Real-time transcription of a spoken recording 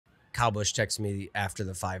Kyle Busch texted me after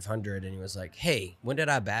the 500 and he was like, hey, when did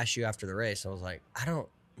I bash you after the race? I was like, I don't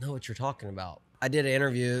know what you're talking about. I did an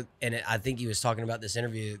interview, and I think he was talking about this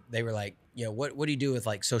interview. They were like, you know, what do you do with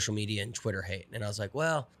like social media and Twitter hate? And I was like,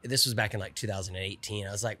 well, this was back in like 2018.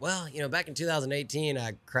 I was like, well, you know, back in 2018,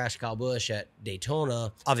 I crashed Kyle Busch at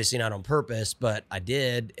Daytona. Obviously not on purpose, but I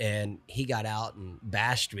did. And he got out and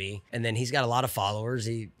bashed me. And then he's got a lot of followers.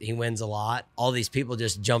 He wins a lot. All these people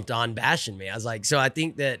just jumped on bashing me. I was like, so I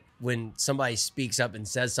think that when somebody speaks up and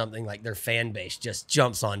says something, like their fan base just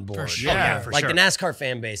jumps on board. For sure. Yeah, for like sure. the NASCAR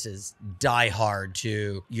fan base is die hard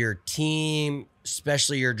to your team,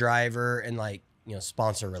 especially your driver, and like, you know,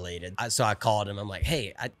 sponsor related. So I called him. I'm like,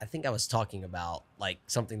 hey, I think I was talking about like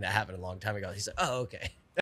something that happened a long time ago. He said, oh, okay.